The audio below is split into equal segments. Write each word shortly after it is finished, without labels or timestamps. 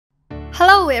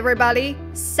Hello everybody!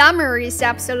 Summer is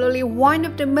absolutely one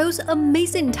of the most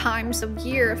amazing times of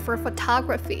year for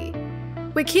photography.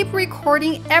 We keep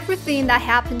recording everything that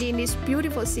happened in this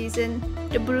beautiful season,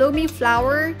 the blooming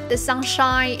flower, the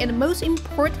sunshine, and most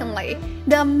importantly,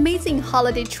 the amazing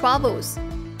holiday travels.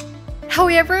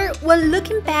 However, when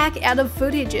looking back at the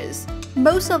footages,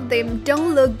 most of them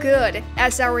don't look good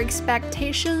as our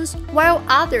expectations, while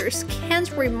others can't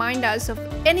remind us of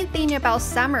anything about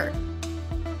summer.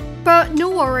 But no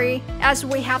worry, as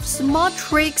we have small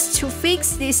tricks to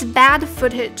fix this bad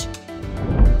footage.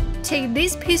 Take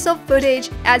this piece of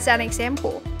footage as an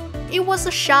example. It was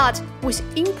a shot with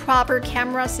improper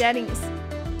camera settings.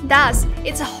 Thus,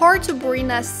 it's hard to bring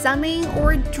a stunning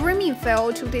or dreamy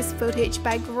feel to this footage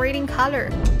by grading color.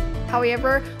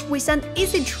 However, with an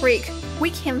easy trick,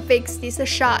 we can fix this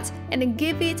shot and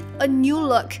give it a new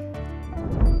look.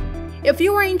 If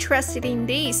you are interested in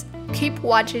this, keep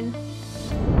watching.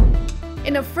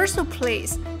 In the first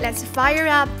place, let's fire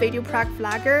up VideoProc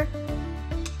Vlogger.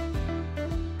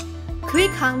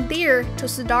 Click on there to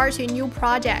start a new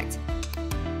project.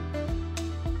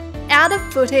 Add the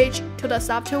footage to the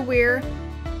software.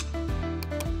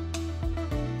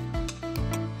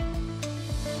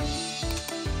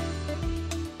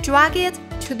 Drag it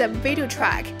to the video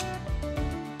track.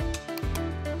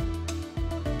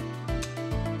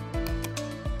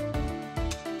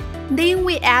 Then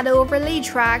we add the overlay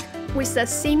track with the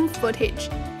same footage.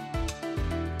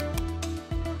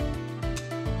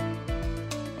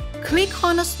 Click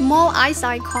on the small eyes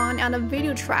icon on the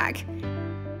video track.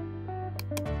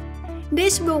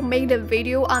 This will make the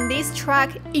video on this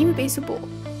track invisible,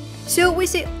 so we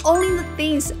see only the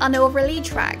things on the overlay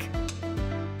track.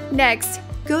 Next,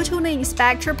 go to the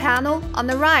inspector panel on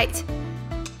the right.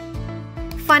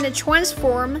 Find the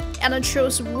transform and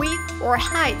choose width or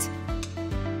height.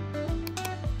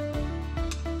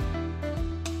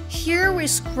 Here we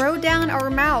scroll down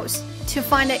our mouse to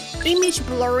find the image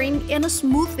blurring and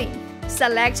smoothing.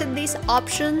 Select this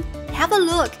option, have a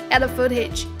look at the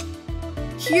footage.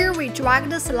 Here we drag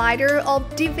the slider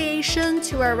of deviation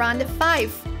to around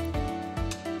 5.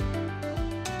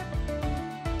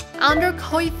 Under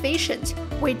coefficient,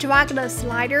 we drag the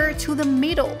slider to the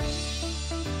middle.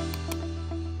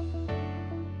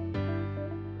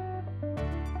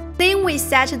 Then we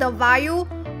set the value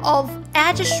of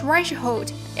edge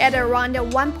threshold at around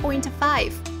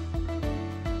 1.5.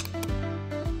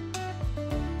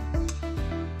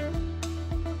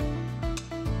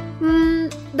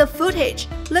 The footage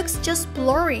looks just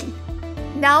blurring.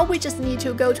 Now we just need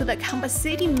to go to the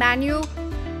compositing menu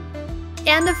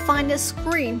and find the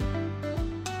screen.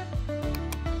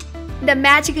 The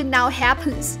magic now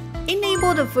happens.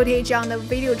 Enable the footage on the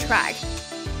video track.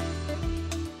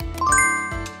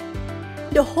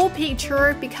 The whole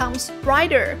picture becomes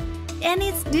brighter, and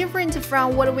it's different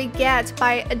from what we get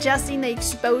by adjusting the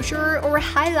exposure or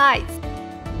highlights.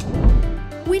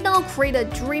 We now create a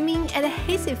dreaming and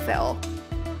hazy feel.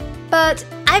 But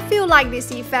I feel like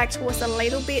this effect was a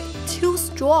little bit too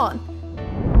strong.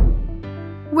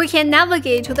 We can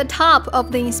navigate to the top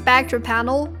of the inspector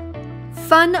panel,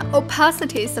 find the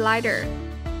opacity slider,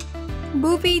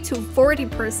 move it to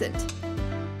 40%.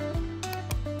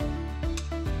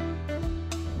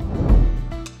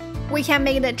 We can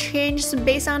make the changes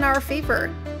based on our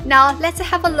favor. Now let's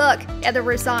have a look at the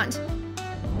result.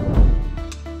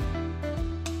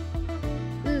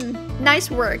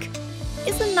 Nice work.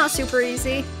 Isn't that super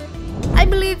easy? I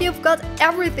believe you've got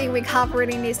everything we covered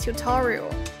in this tutorial,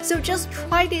 so just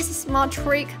try this small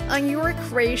trick on your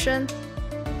creation.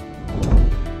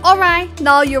 Alright,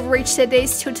 now you've reached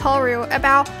today's tutorial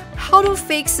about how to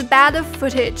fix bad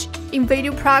footage in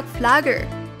VideoProc Vlogger.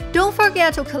 Don't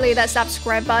forget to click the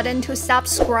subscribe button to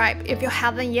subscribe if you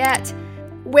haven't yet.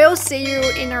 We'll see you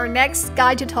in our next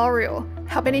guide tutorial.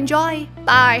 Hope you enjoy.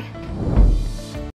 Bye!